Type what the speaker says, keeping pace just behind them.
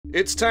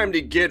It's time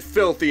to get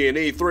filthy in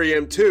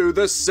E3M2,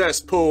 the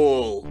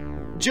Cesspool.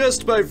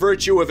 Just by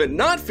virtue of it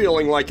not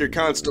feeling like you're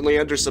constantly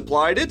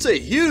undersupplied, it's a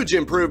huge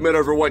improvement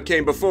over what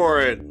came before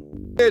it.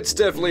 It's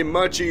definitely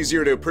much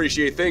easier to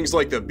appreciate things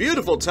like the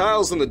beautiful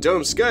tiles in the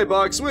dome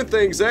skybox when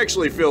things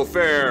actually feel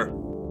fair.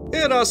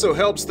 It also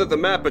helps that the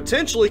map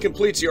potentially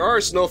completes your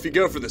arsenal if you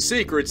go for the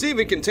secrets,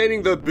 even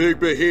containing the big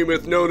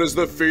behemoth known as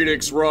the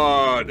Phoenix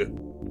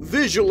Rod.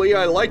 Visually,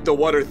 I like the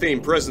water theme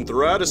present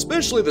throughout,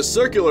 especially the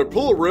circular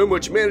pool room,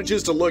 which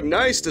manages to look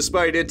nice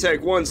despite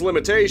Heretic 1's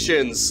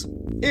limitations.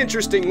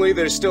 Interestingly,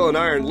 there's still an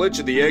iron lich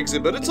at the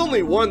exit, but it's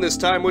only one this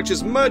time, which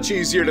is much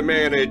easier to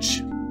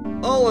manage.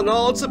 All in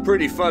all, it's a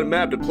pretty fun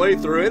map to play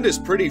through and is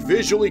pretty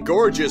visually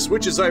gorgeous,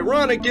 which is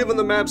ironic given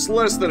the map's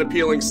less than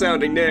appealing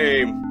sounding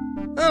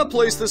name. I'll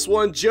place this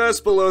one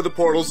just below the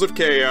Portals of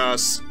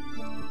Chaos.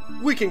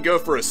 We can go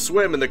for a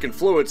swim in the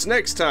confluence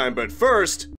next time, but first,